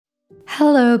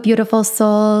Hello, beautiful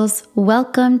souls.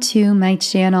 Welcome to my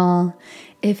channel.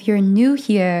 If you're new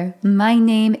here, my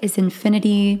name is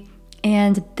Infinity,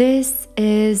 and this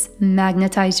is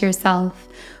Magnetize Yourself,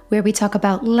 where we talk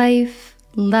about life,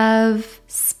 love,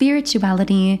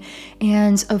 spirituality,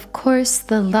 and of course,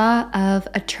 the law of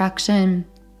attraction.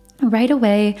 Right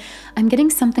away, I'm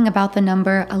getting something about the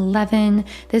number 11.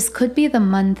 This could be the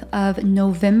month of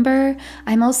November.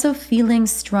 I'm also feeling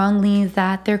strongly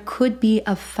that there could be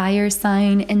a fire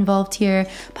sign involved here,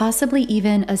 possibly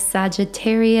even a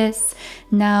Sagittarius.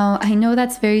 Now, I know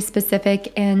that's very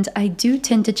specific, and I do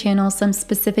tend to channel some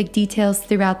specific details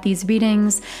throughout these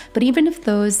readings, but even if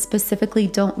those specifically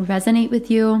don't resonate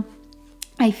with you,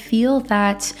 I feel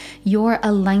that your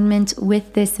alignment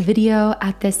with this video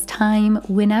at this time,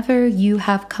 whenever you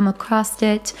have come across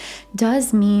it,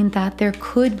 does mean that there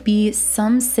could be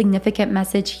some significant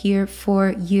message here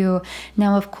for you.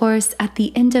 Now, of course, at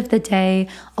the end of the day,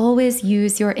 always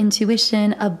use your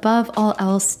intuition above all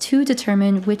else to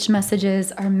determine which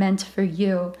messages are meant for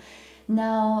you.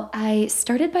 Now, I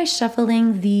started by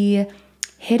shuffling the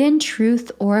Hidden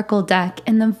Truth Oracle deck,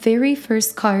 and the very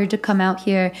first card to come out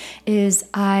here is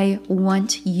I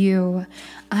want you.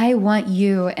 I want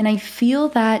you. And I feel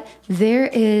that there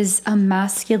is a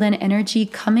masculine energy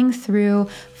coming through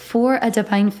for a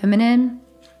divine feminine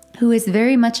who is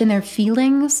very much in their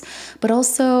feelings, but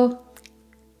also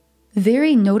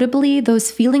very notably, those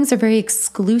feelings are very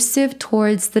exclusive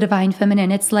towards the divine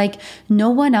feminine. It's like no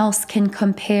one else can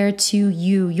compare to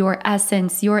you, your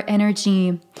essence, your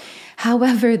energy.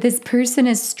 However, this person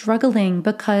is struggling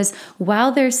because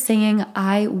while they're saying,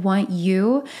 I want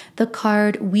you, the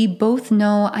card, we both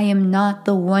know I am not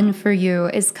the one for you,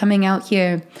 is coming out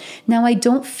here. Now, I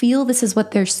don't feel this is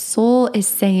what their soul is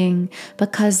saying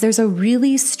because there's a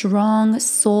really strong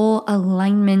soul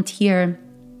alignment here.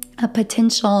 A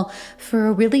potential for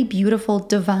a really beautiful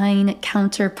divine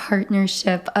counter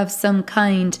partnership of some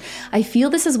kind. I feel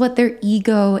this is what their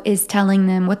ego is telling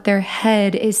them, what their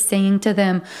head is saying to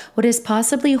them, what is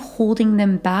possibly holding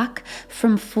them back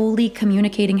from fully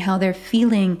communicating how they're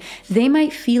feeling. They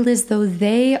might feel as though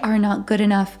they are not good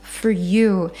enough for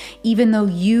you, even though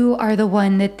you are the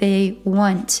one that they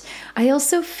want. I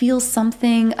also feel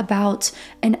something about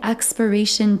an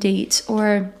expiration date,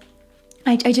 or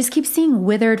I just keep seeing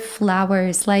withered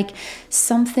flowers, like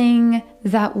something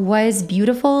that was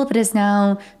beautiful that is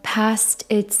now past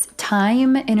its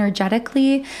time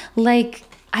energetically. Like,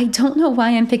 I don't know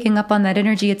why I'm picking up on that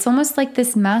energy. It's almost like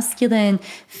this masculine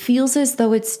feels as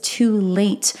though it's too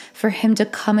late for him to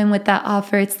come in with that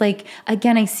offer. It's like,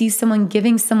 again, I see someone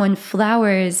giving someone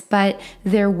flowers, but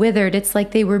they're withered. It's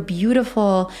like they were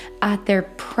beautiful at their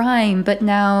prime, but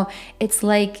now it's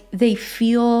like they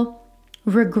feel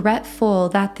regretful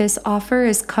that this offer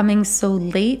is coming so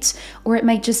late, or it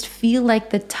might just feel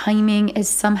like the timing is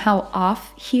somehow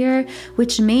off here,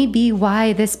 which may be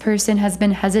why this person has been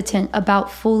hesitant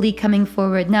about fully coming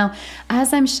forward. Now,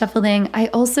 as I'm shuffling, I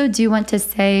also do want to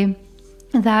say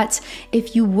that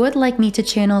if you would like me to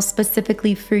channel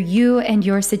specifically for you and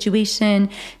your situation,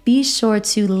 be sure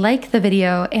to like the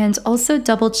video and also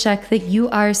double check that you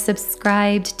are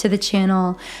subscribed to the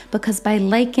channel, because by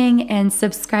liking and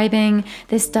subscribing,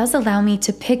 this does allow me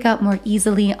to pick up more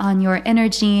easily on your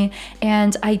energy,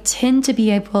 and I tend to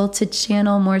be able to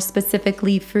channel more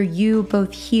specifically for you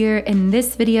both here in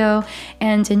this video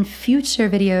and in future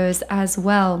videos as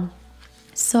well.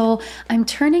 So I'm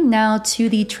turning now to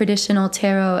the traditional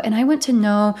tarot, and I want to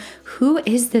know, who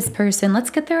is this person? Let's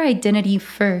get their identity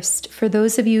first, for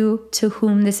those of you to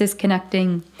whom this is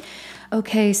connecting.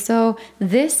 Okay, so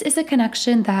this is a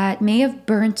connection that may have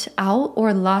burnt out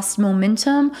or lost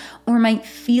momentum, or might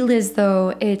feel as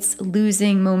though it's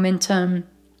losing momentum.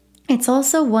 It's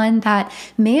also one that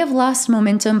may have lost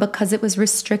momentum because it was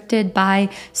restricted by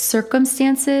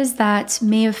circumstances that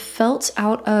may have felt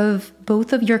out of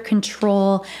both of your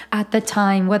control at the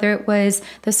time, whether it was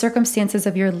the circumstances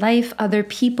of your life, other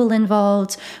people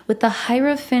involved. With the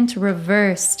Hierophant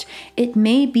reversed, it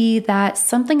may be that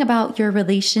something about your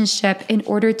relationship, in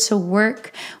order to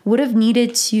work, would have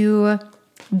needed to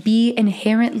be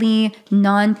inherently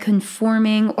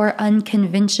non-conforming or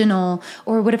unconventional,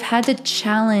 or would have had to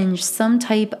challenge some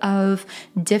type of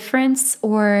difference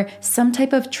or some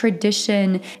type of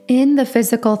tradition in the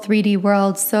physical 3D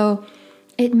world. So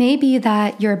It may be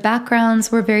that your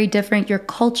backgrounds were very different, your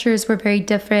cultures were very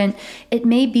different. It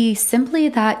may be simply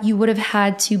that you would have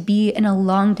had to be in a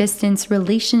long distance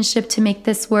relationship to make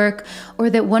this work, or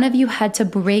that one of you had to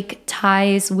break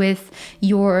ties with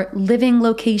your living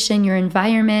location, your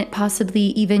environment, possibly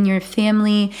even your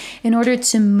family, in order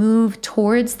to move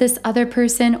towards this other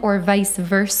person, or vice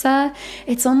versa.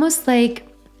 It's almost like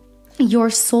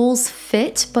your souls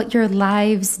fit, but your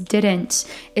lives didn't,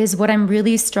 is what I'm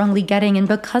really strongly getting. And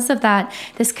because of that,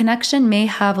 this connection may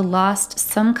have lost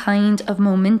some kind of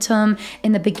momentum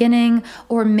in the beginning,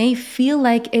 or may feel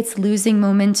like it's losing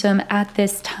momentum at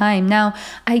this time. Now,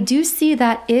 I do see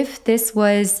that if this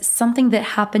was something that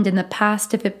happened in the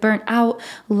past, if it burnt out,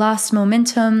 lost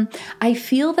momentum, I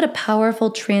feel that a powerful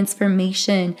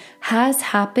transformation has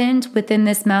happened within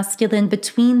this masculine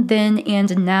between then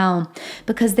and now,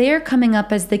 because they are coming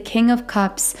up as the King of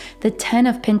Cups, the Ten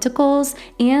of Pentacles,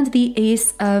 and the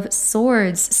Ace of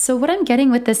Swords. So what I'm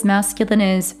getting with this masculine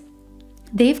is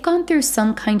they've gone through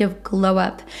some kind of glow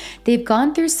up. They've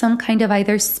gone through some kind of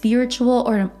either spiritual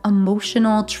or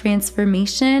emotional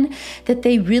transformation that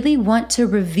they really want to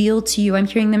reveal to you. I'm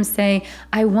hearing them say,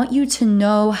 I want you to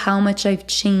know how much I've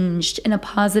changed in a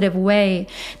positive way.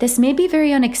 This may be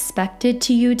very unexpected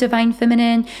to you, Divine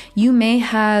Feminine. You may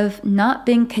have not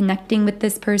been connecting with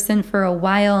this person for a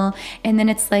while, and then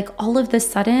it's like all of a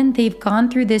sudden they've gone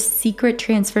through this secret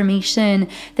transformation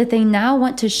that they now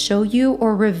want to show you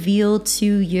or reveal to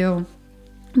you.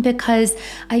 Because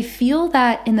I feel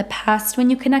that in the past when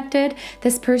you connected,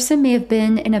 this person may have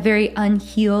been in a very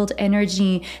unhealed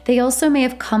energy. They also may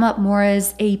have come up more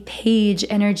as a page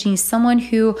energy, someone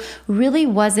who really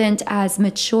wasn't as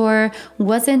mature,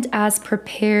 wasn't as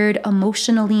prepared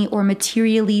emotionally or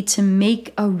materially to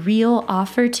make a real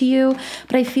offer to you.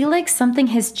 But I feel like something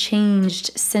has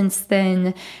changed since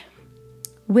then.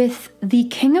 With the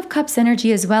King of Cups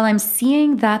energy as well, I'm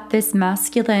seeing that this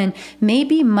masculine may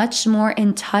be much more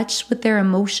in touch with their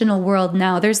emotional world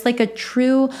now. There's like a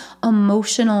true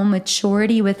emotional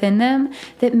maturity within them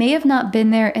that may have not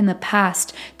been there in the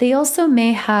past. They also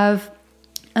may have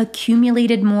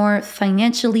accumulated more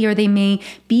financially, or they may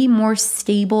be more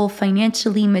stable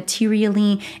financially,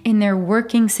 materially in their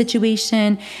working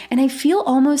situation. And I feel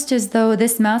almost as though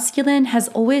this masculine has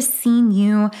always seen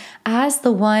you as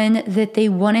the one that they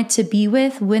wanted to be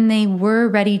with when they were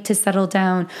ready to settle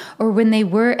down, or when they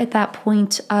were at that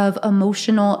point of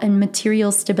emotional and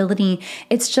material stability.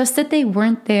 It's just that they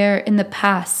weren't there in the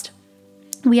past.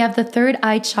 We have the third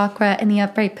eye chakra in the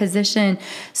upright position.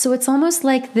 So it's almost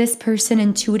like this person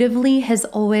intuitively has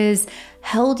always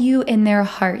held you in their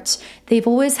heart. They've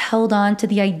always held on to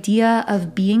the idea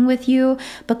of being with you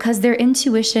because their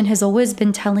intuition has always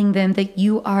been telling them that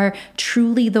you are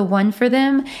truly the one for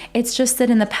them. It's just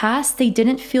that in the past, they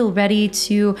didn't feel ready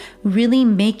to really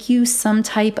make you some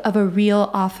type of a real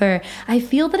offer. I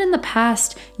feel that in the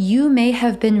past, you may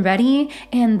have been ready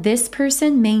and this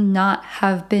person may not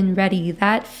have been ready.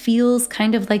 That feels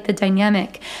kind of like the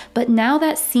dynamic. But now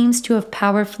that seems to have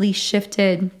powerfully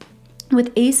shifted.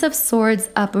 With Ace of Swords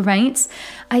upright,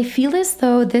 I feel as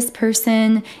though this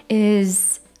person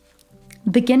is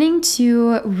beginning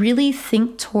to really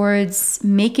think towards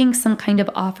making some kind of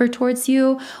offer towards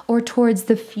you or towards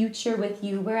the future with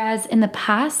you. Whereas in the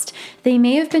past, they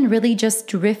may have been really just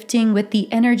drifting with the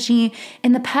energy.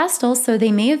 In the past also,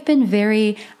 they may have been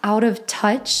very out of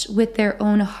touch with their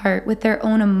own heart, with their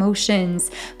own emotions.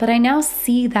 But I now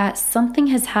see that something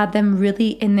has had them really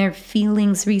in their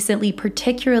feelings recently,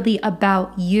 particularly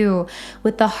about you,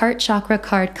 with the heart chakra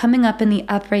card coming up in the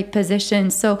upright position.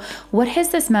 So what has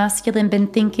this masculine been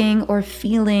thinking or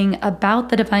feeling about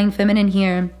the Divine Feminine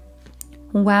here?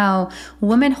 Wow,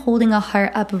 woman holding a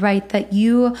heart upright, that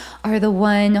you are the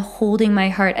one holding my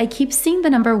heart. I keep seeing the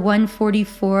number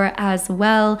 144 as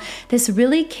well. This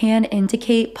really can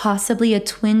indicate possibly a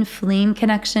twin flame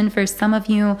connection for some of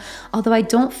you, although I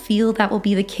don't feel that will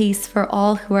be the case for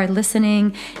all who are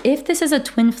listening. If this is a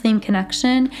twin flame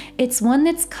connection, it's one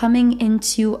that's coming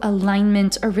into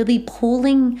alignment or really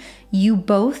pulling you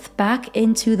both back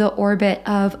into the orbit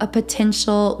of a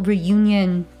potential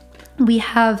reunion. We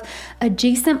have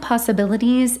adjacent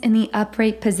possibilities in the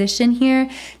upright position here,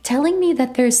 telling me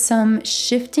that there's some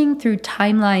shifting through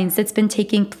timelines that's been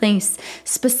taking place,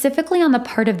 specifically on the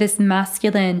part of this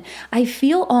masculine. I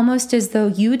feel almost as though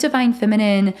you, Divine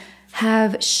Feminine,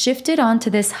 have shifted onto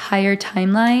this higher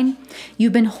timeline.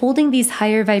 You've been holding these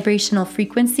higher vibrational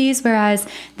frequencies, whereas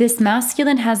this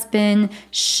masculine has been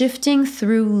shifting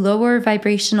through lower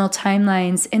vibrational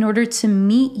timelines in order to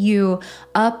meet you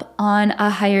up on a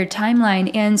higher timeline.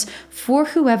 And for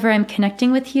whoever I'm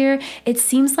connecting with here, it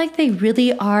seems like they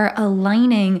really are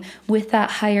aligning with that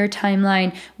higher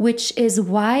timeline, which is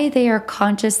why they are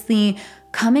consciously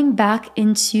coming back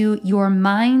into your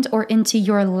mind or into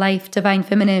your life, Divine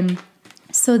Feminine.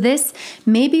 So this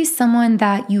may be someone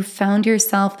that you found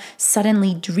yourself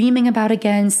suddenly dreaming about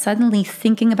again, suddenly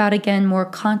thinking about again more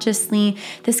consciously.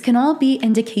 This can all be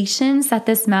indications that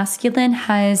this masculine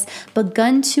has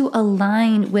begun to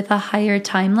align with a higher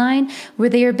timeline, where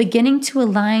they are beginning to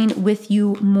align with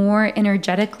you more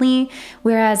energetically,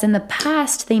 whereas in the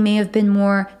past they may have been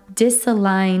more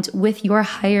disaligned with your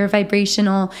higher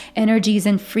vibrational energies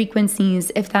and frequencies,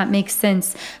 if that makes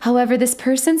sense. However, this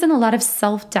person's in a lot of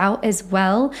self-doubt as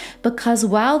well, because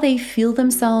while they feel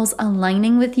themselves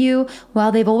aligning with you,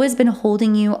 while they've always been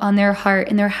holding you on their heart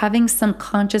and they're having some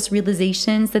conscious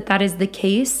realizations that that is the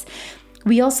case,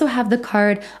 we also have the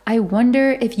card, I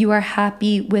wonder if you are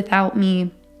happy without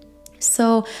me.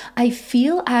 So I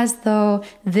feel as though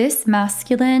this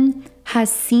masculine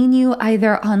has seen you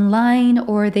either online,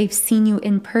 or they've seen you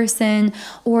in person,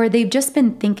 or they've just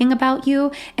been thinking about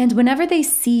you. And whenever they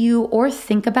see you or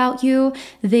think about you,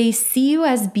 they see you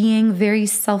as being very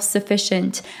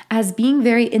self-sufficient, as being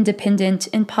very independent,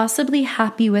 and possibly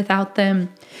happy without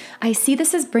them. I see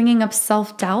this as bringing up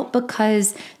self-doubt,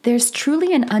 because there's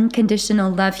truly an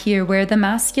unconditional love here, where the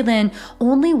masculine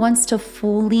only wants to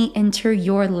fully enter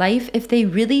your life if they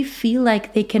really feel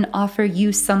like they can offer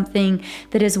you something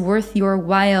that is worth your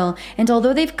while. And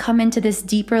although they've come into this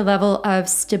deeper level of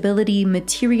stability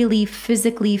materially,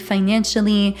 physically,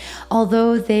 financially,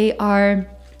 although they are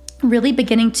really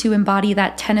beginning to embody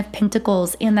that 10 of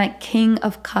Pentacles and that King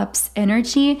of Cups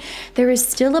energy, there is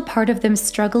still a part of them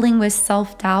struggling with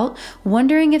self-doubt,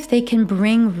 wondering if they can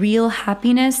bring real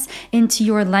happiness into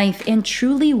your life and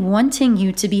truly wanting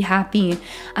you to be happy.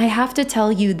 I have to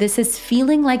tell you, this is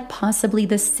feeling like possibly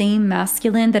the same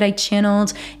masculine that I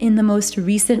channeled in the most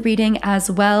recent reading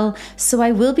as well. So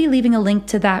I will be leaving a link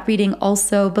to that reading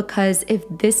also, because if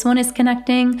this one is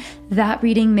connecting, that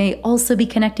reading may also be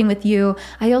connecting with you.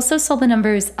 I also saw the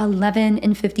numbers 11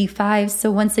 and 55. So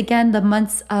once again, the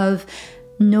months of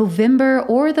November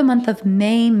or the month of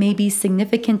May may be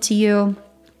significant to you.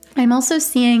 I'm also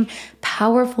seeing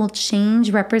powerful change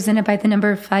represented by the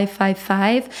number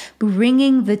 555,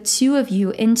 bringing the two of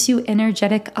you into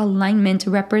energetic alignment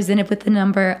represented with the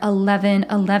number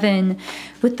 1111.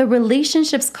 With the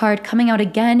relationships card coming out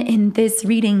again in this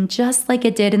reading, just like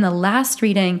it did in the last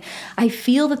reading, I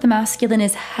feel that the masculine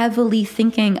is heavily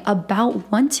thinking about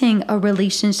wanting a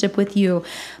relationship with you.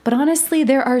 But honestly,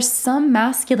 there are some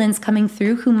masculines coming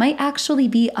through who might actually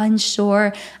be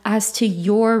unsure as to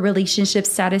your relationship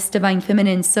status, Divine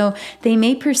Feminine. So they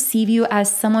may perceive you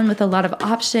as someone with a lot of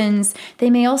options. They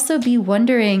may also be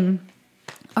wondering,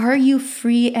 are you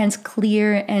free and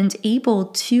clear and able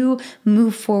to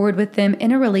move forward with them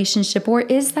in a relationship? Or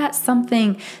is that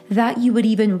something that you would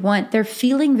even want? They're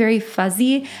feeling very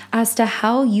fuzzy as to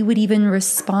how you would even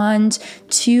respond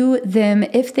to them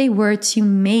if they were to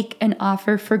make an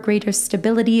offer for greater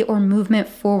stability or movement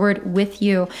forward with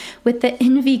you. With the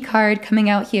Envy card coming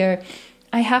out here,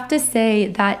 I have to say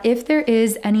that if there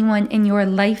is anyone in your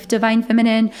life, Divine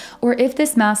Feminine, or if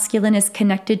this masculine is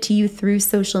connected to you through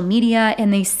social media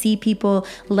and they see people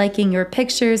liking your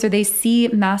pictures, or they see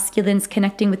masculines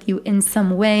connecting with you in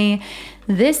some way,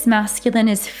 this masculine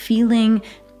is feeling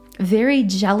very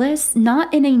jealous,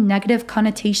 not in a negative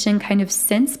connotation kind of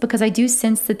sense, because I do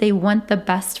sense that they want the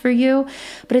best for you,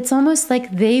 but it's almost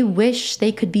like they wish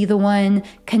they could be the one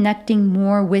connecting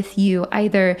more with you,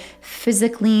 either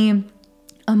physically,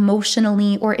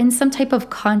 emotionally, or in some type of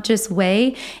conscious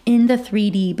way in the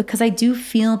 3D, because I do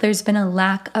feel there's been a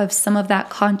lack of some of that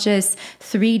conscious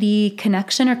 3D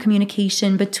connection or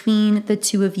communication between the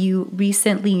two of you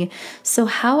recently. So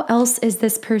how else is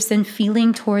this person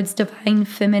feeling towards Divine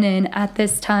Feminine at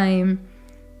this time?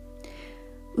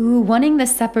 Ooh, wanting the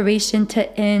separation to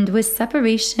end, with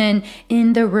separation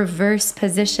in the reverse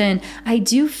position. I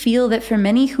do feel that for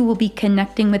many who will be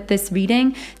connecting with this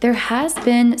reading, there has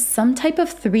been some type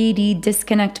of 3D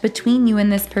disconnect between you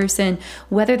and this person,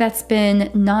 whether that's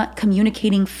been not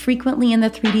communicating frequently in the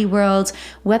 3D world,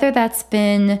 whether that's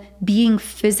been being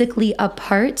physically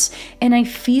apart. And I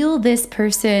feel this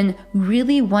person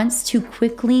really wants to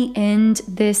quickly end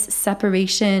this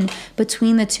separation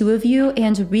between the two of you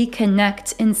and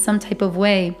reconnect in some type of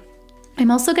way.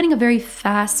 I'm also getting a very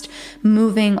fast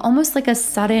moving, almost like a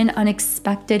sudden,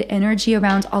 unexpected energy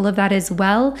around all of that as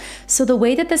well. So the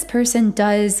way that this person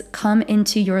does come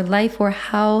into your life, or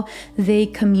how they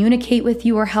communicate with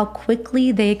you, or how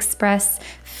quickly they express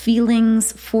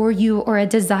feelings for you or a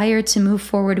desire to move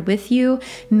forward with you,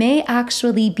 may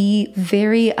actually be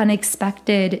very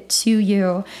unexpected to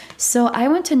you. So I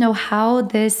want to know how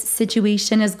this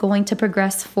situation is going to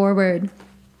progress forward.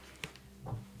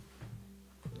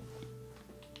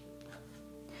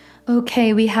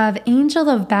 Okay, we have Angel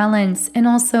of Balance and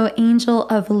also Angel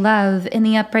of Love in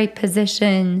the upright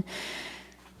position.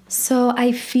 So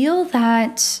I feel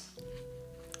that,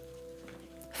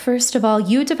 first of all,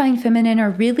 you, Divine Feminine, are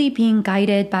really being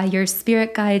guided by your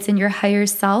spirit guides and your higher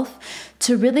self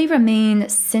to really remain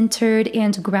centered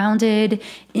and grounded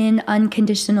in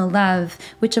unconditional love,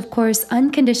 which of course,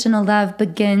 unconditional love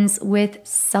begins with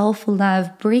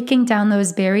self-love, breaking down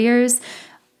those barriers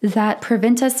that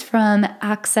prevent us from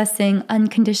accessing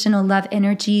unconditional love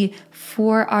energy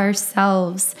for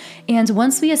ourselves. And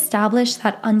once we establish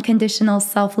that unconditional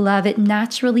self-love, it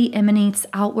naturally emanates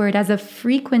outward as a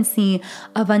frequency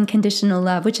of unconditional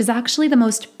love, which is actually the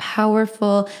most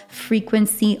powerful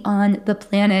frequency on the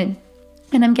planet.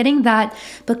 And I'm getting that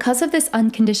because of this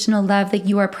unconditional love that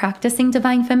you are practicing,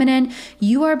 Divine Feminine,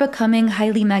 you are becoming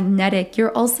highly magnetic.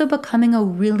 You're also becoming a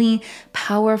really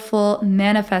powerful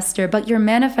manifester, but you're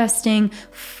manifesting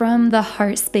from the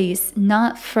heart space,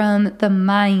 not from the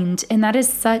mind. And that is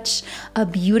such a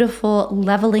beautiful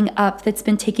leveling up that's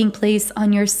been taking place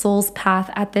on your soul's path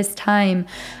at this time.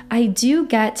 I do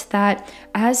get that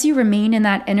as you remain in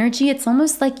that energy, it's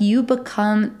almost like you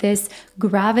become this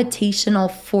gravitational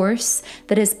force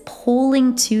that is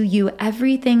pulling to you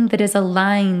everything that is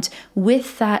aligned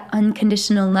with that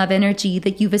unconditional love energy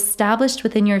that you've established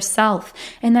within yourself.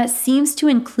 And that seems to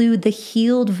include the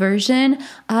healed version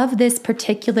of this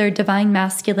particular divine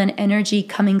masculine energy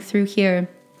coming through here.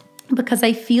 Because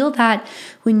I feel that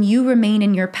when you remain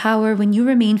in your power, when you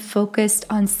remain focused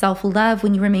on self-love,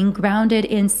 when you remain grounded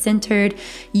and centered,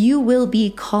 you will be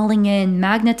calling in,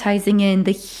 magnetizing in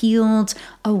the healed,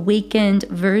 awakened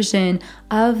version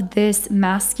of this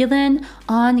masculine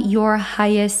on your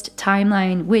highest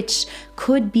timeline, which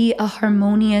could be a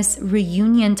harmonious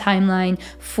reunion timeline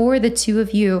for the two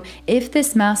of you if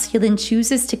this masculine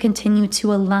chooses to continue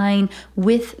to align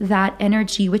with that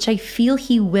energy, which I feel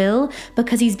he will,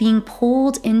 because he's being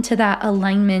pulled into that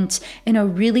alignment in a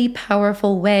really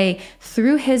powerful way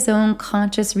through his own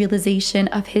conscious realization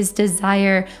of his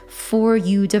desire for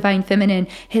you, Divine Feminine,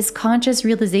 his conscious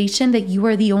realization that you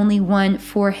are the only one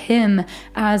for him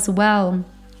as well.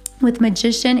 With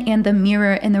Magician and the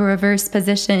Mirror in the reverse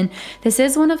position. This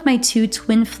is one of my two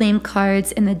twin flame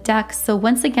cards in the deck. So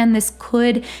once again, this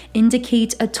could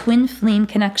indicate a twin flame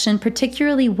connection,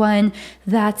 particularly one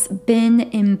that's been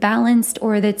imbalanced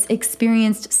or that's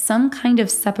experienced some kind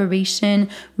of separation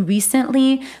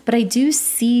recently. But I do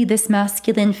see this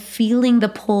masculine feeling the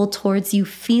pull towards you,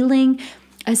 feeling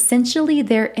essentially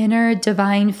their inner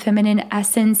divine feminine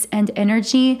essence and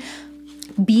energy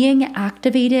being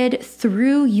activated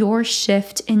through your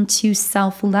shift into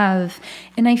self-love.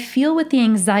 And I feel with the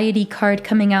anxiety card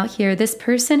coming out here, this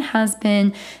person has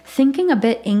been thinking a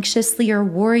bit anxiously or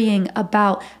worrying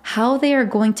about how they are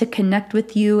going to connect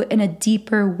with you in a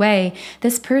deeper way.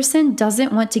 This person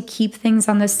doesn't want to keep things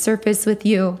on the surface with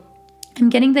you. I'm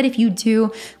getting that if you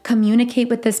do communicate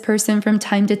with this person from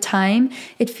time to time,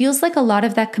 it feels like a lot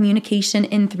of that communication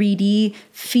in 3D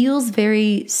feels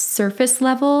very surface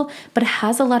level, but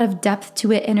has a lot of depth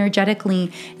to it energetically.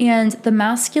 And the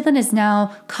masculine is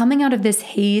now coming out of this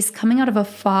haze, coming out of a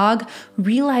fog,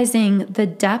 realizing the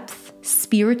depth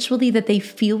spiritually that they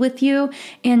feel with you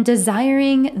and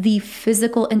desiring the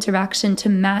physical interaction to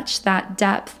match that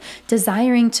depth,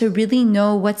 desiring to really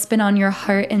know what's been on your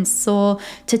heart and soul,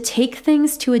 to take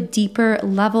things to a deeper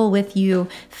level with you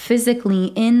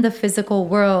physically in the physical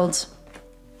world.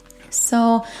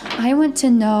 So I want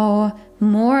to know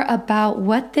more about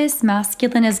what this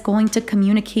masculine is going to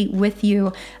communicate with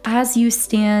you as you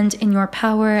stand in your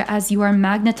power, as you are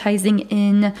magnetizing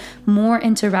in more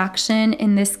interaction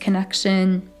in this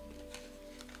connection.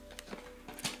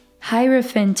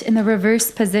 Hierophant in the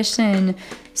reverse position.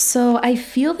 So I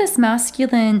feel this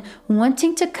masculine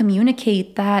wanting to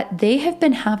communicate that they have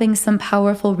been having some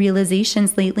powerful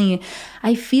realizations lately.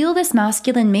 I feel this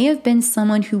masculine may have been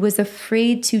someone who was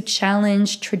afraid to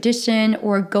challenge tradition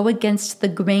or go against the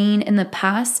grain in the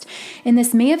past. And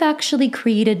this may have actually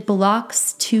created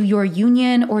blocks to your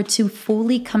union or to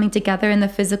fully coming together in the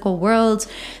physical world.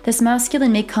 This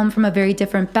masculine may come from a very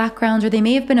different background, or they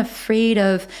may have been afraid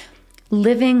of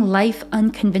living life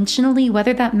unconventionally,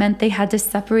 whether that meant they had to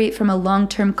separate from a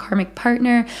long-term karmic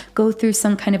partner, go through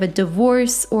some kind of a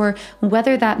divorce, or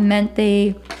whether that meant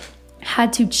they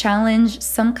had to challenge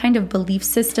some kind of belief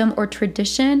system or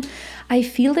tradition. I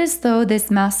feel as though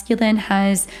this masculine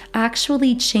has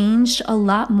actually changed a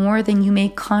lot more than you may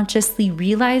consciously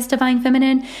realize, Divine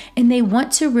Feminine, and they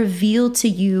want to reveal to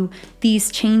you these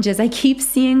changes. I keep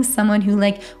seeing someone who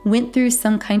went through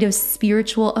some kind of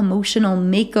spiritual, emotional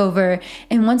makeover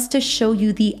and wants to show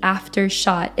you the after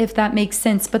shot, if that makes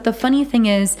sense. But the funny thing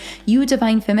is, you,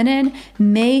 Divine Feminine,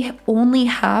 may only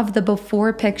have the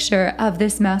before picture of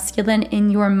this masculine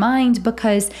in your mind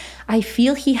because I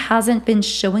feel he hasn't been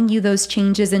showing you those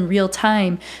changes in real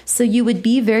time. So you would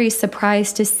be very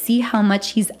surprised to see how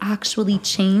much he's actually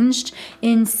changed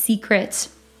in secret.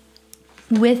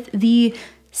 With the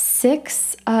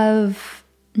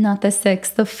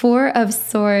the Four of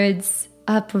Swords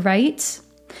upright,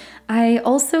 I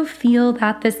also feel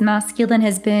that this masculine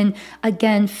has been,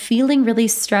 again, feeling really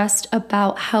stressed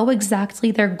about how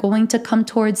exactly they're going to come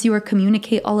towards you or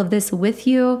communicate all of this with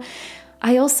you.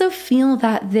 I also feel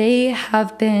that they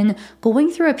have been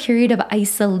going through a period of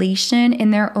isolation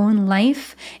in their own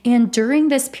life. And during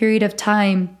this period of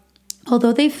time,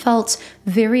 although they felt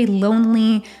very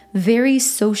lonely, very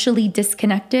socially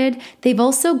disconnected, they've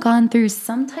also gone through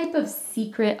some type of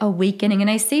secret awakening.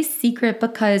 And I say secret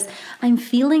because I'm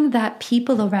feeling that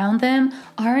people around them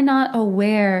are not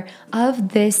aware of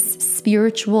this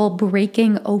spiritual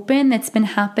breaking open that's been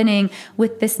happening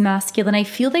with this masculine. I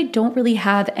feel they don't really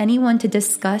have anyone to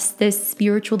discuss this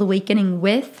spiritual awakening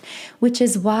with, which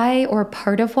is why, or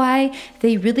part of why,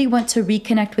 they really want to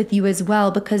reconnect with you as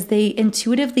well, because they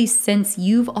intuitively sense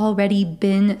you've already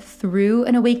been through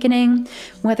an awakening,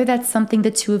 whether that's something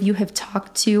the two of you have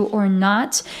talked to or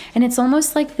not. And it's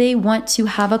almost like they want to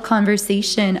have a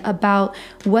conversation about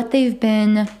what they've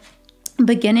been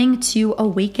beginning to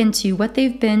awaken to, what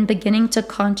they've been beginning to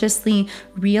consciously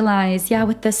realize. Yeah,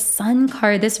 with the Sun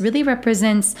card, this really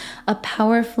represents a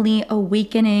powerfully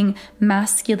awakening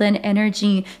masculine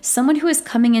energy, someone who is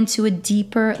coming into a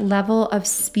deeper level of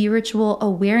spiritual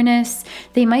awareness.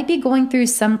 They might be going through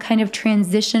some kind of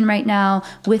transition right now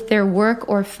with their work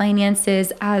or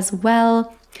finances as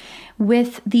well.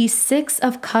 With the Six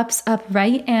of Cups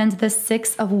upright and the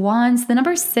Six of Wands, the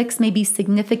number 6 may be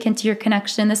significant to your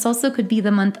connection. This also could be the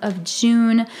month of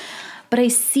June, but I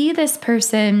see this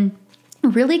person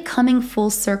really coming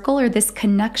full circle, or this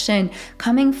connection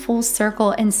coming full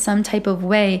circle in some type of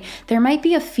way. There might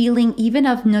be a feeling even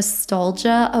of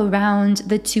nostalgia around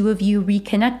the two of you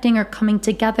reconnecting or coming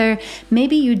together.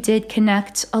 Maybe you did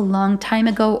connect a long time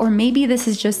ago, or maybe this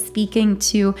is just speaking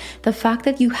to the fact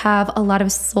that you have a lot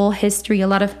of soul history, a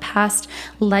lot of past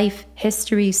life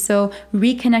history. So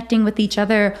reconnecting with each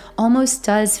other almost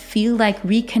does feel like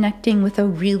reconnecting with a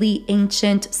really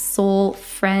ancient soul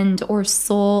friend or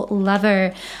soul lover.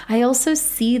 I also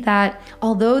see that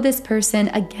although this person,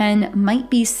 again, might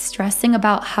be stressing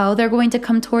about how they're going to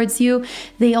come towards you,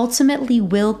 they ultimately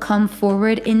will come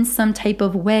forward in some type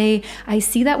of way. I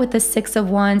see that with the Six of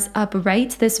Wands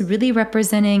upright, this really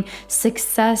representing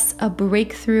success, a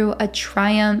breakthrough, a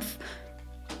triumph.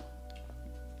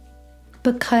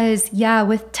 Because yeah,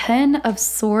 with 10 of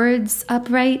Swords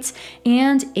upright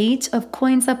and 8 of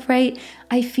Coins upright,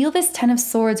 I feel this 10 of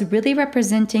Swords really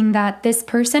representing that this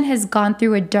person has gone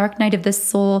through a dark night of the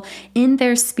soul in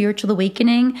their spiritual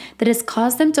awakening that has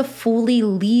caused them to fully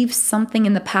leave something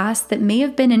in the past that may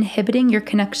have been inhibiting your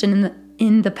connection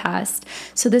in the past.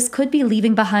 So this could be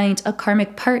leaving behind a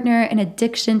karmic partner, an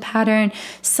addiction pattern,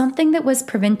 something that was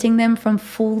preventing them from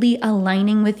fully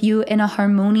aligning with you in a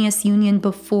harmonious union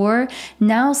before,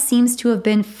 now seems to have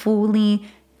been fully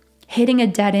hitting a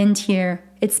dead end here.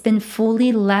 It's been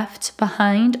fully left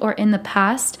behind or in the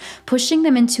past, pushing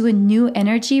them into a new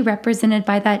energy represented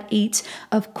by that 8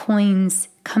 of Coins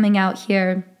coming out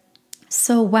here.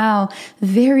 So wow,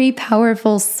 very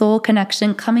powerful soul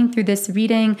connection coming through this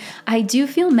reading. I do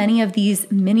feel many of these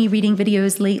mini reading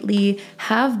videos lately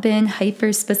have been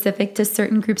hyper specific to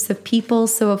certain groups of people.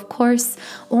 So of course,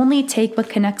 only take what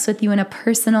connects with you in a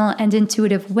personal and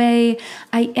intuitive way.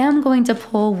 I am going to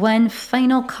pull one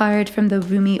final card from the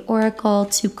Rumi Oracle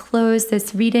to close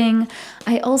this reading.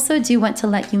 I also do want to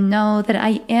let you know that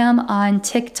I am on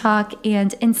TikTok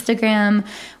and Instagram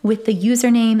with the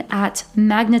username at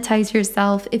 @magnetize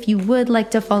Yourself if you would like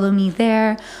to follow me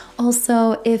there.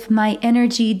 Also, if my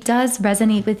energy does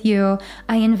resonate with you,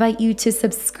 I invite you to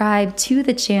subscribe to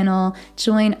the channel,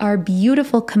 join our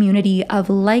beautiful community of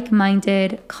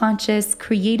like-minded, conscious,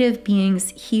 creative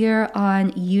beings here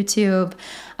on YouTube.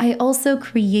 I also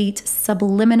create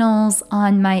subliminals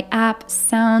on my app,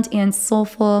 Sound and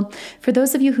Soulful. For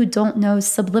those of you who don't know,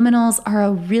 subliminals are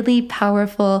a really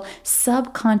powerful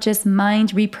subconscious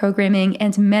mind reprogramming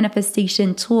and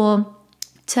manifestation tool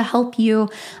to help you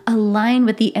align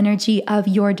with the energy of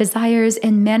your desires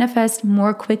and manifest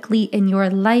more quickly in your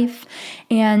life.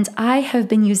 And I have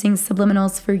been using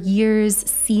subliminals for years,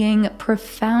 seeing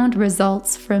profound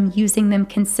results from using them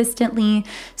consistently.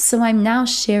 So I'm now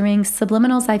sharing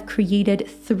subliminals I've created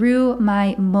through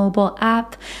my mobile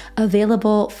app,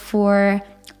 available for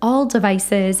all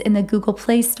devices in the Google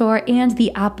Play Store and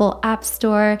the Apple App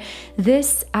Store.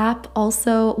 This app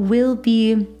also will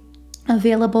be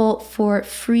available for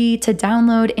free to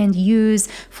download and use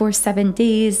for 7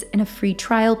 days in a free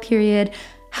trial period.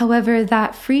 However,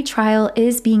 that free trial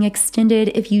is being extended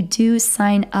if you do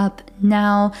sign up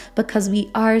now, because we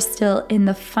are still in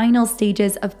the final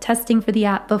stages of testing for the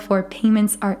app before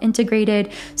payments are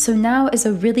integrated. So now is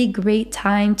a really great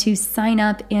time to sign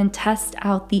up and test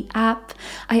out the app.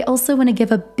 I also want to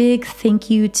give a big thank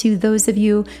you to those of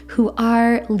you who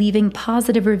are leaving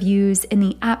positive reviews in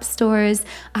the app stores.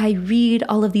 I read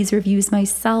all of these reviews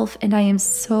myself, and I am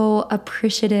so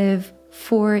appreciative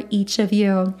for each of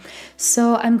you.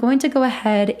 So I'm going to go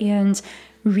ahead and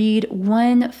read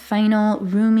one final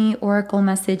Rumi oracle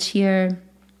message here.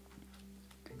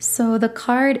 So the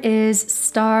card is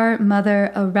Star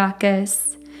Mother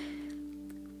Arrakis.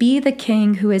 Be the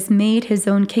king who has made his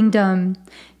own kingdom.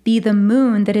 Be the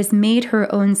moon that has made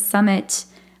her own summit.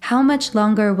 How much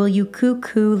longer will you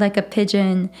cuckoo like a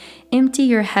pigeon, empty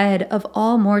your head of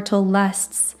all mortal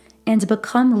lusts, and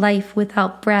become life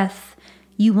without breath?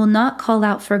 You will not call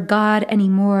out for God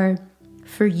anymore,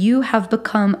 for you have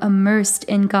become immersed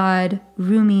in God,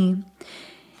 Rumi.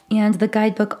 And the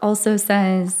guidebook also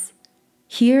says,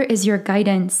 here is your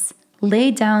guidance.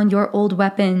 Lay down your old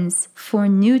weapons, for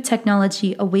new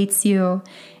technology awaits you.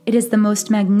 It is the most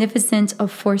magnificent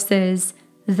of forces,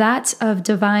 that of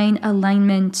divine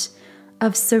alignment,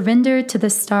 of surrender to the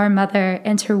Star Mother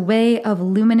and her way of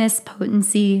luminous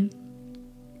potency.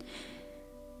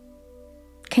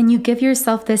 Can you give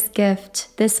yourself this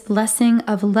gift, this blessing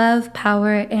of love,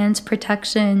 power, and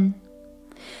protection?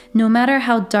 No matter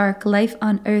how dark life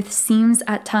on earth seems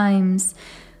at times,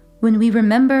 when we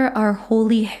remember our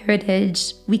holy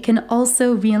heritage, we can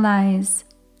also realize,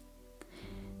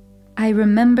 I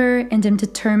remember and am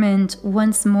determined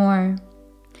once more.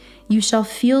 You shall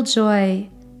feel joy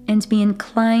and be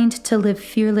inclined to live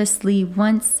fearlessly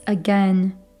once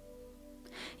again.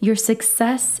 Your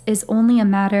success is only a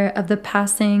matter of the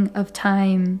passing of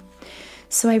time.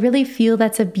 So I really feel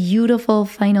that's a beautiful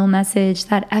final message,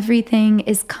 that everything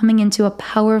is coming into a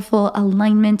powerful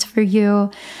alignment for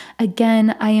you.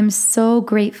 Again, I am so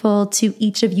grateful to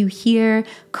each of you here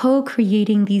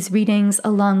co-creating these readings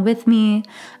along with me.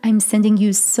 I'm sending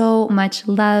you so much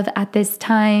love at this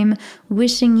time,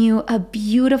 wishing you a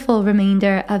beautiful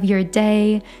remainder of your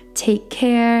day. Take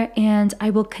care, and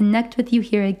I will connect with you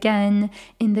here again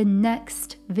in the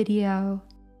next video.